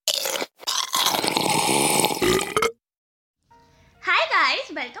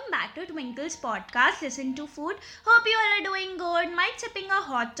to Twinkle's podcast, Listen to Food. Hope you all are doing good. Might sipping a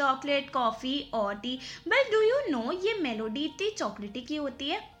hot chocolate, coffee or tea. Well, do you know ये melody इतनी chocolaty की होती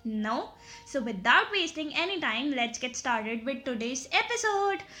है? No? So without wasting any time, let's get started with today's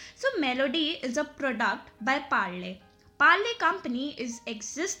episode. So Melody is a product by Parle. Parle company is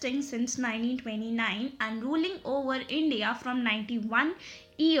existing since 1929 and ruling over India from 91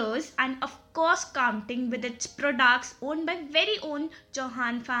 years, and of course counting, with its products owned by very own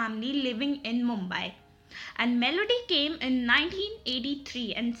Chauhan family living in Mumbai. And Melody came in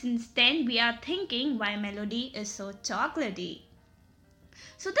 1983, and since then we are thinking why Melody is so chocolatey.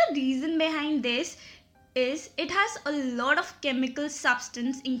 So the reason behind this is it has a lot of chemical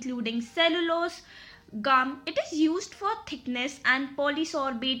substance including cellulose, gum. It is used for thickness, and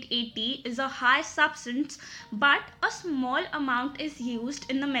polysorbate 80 is a high substance, but a small amount is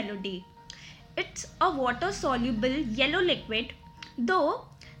used in the Melody. It's a water soluble yellow liquid, though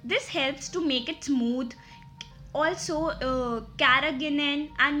this helps to make it smooth. Also, carrageenan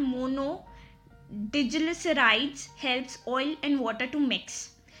and monoglycerides helps oil and water to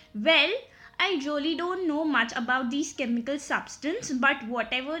mix. Well, I really don't know much about these chemical substance, but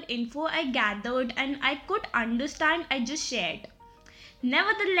whatever info I gathered and I could understand, I just shared.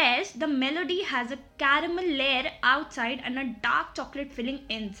 Nevertheless, the Melody has a caramel layer outside and a dark chocolate filling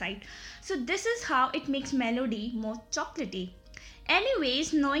inside. So this is how it makes Melody more chocolatey.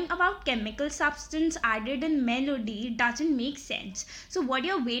 Anyways, knowing about chemical substance added in Melody doesn't make sense. So what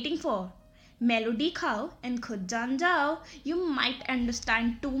you're waiting for? Melody khao and khud jaan jao. You might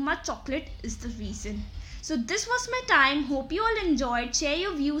understand too much chocolate is the reason. So this was my time. Hope you all enjoyed. Share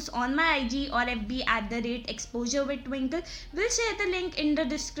your views on my IG or FB @exposure with Twinkle. We'll share the link in the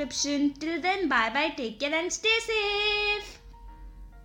description. Till then, bye bye, take care and stay safe.